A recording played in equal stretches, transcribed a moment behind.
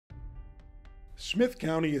Smith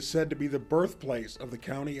County is said to be the birthplace of the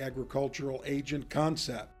county agricultural agent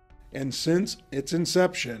concept, and since its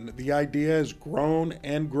inception, the idea has grown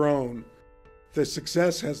and grown. The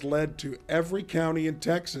success has led to every county in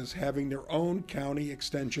Texas having their own county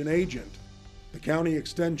extension agent. The county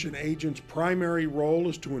extension agent's primary role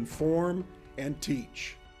is to inform and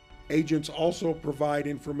teach. Agents also provide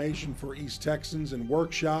information for East Texans in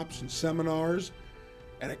workshops and seminars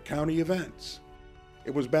and at county events.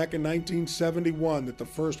 It was back in 1971 that the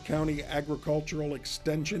first county agricultural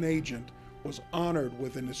extension agent was honored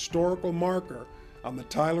with an historical marker on the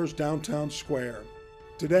Tyler's downtown square.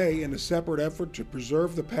 Today, in a separate effort to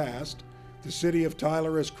preserve the past, the city of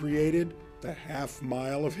Tyler has created the Half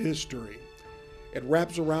Mile of History. It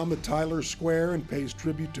wraps around the Tyler Square and pays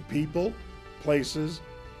tribute to people, places,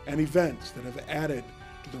 and events that have added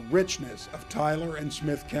to the richness of Tyler and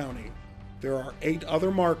Smith County. There are 8 other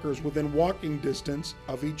markers within walking distance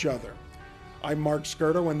of each other. I'm Mark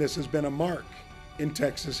Skirto, and this has been a Mark in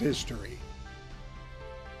Texas History.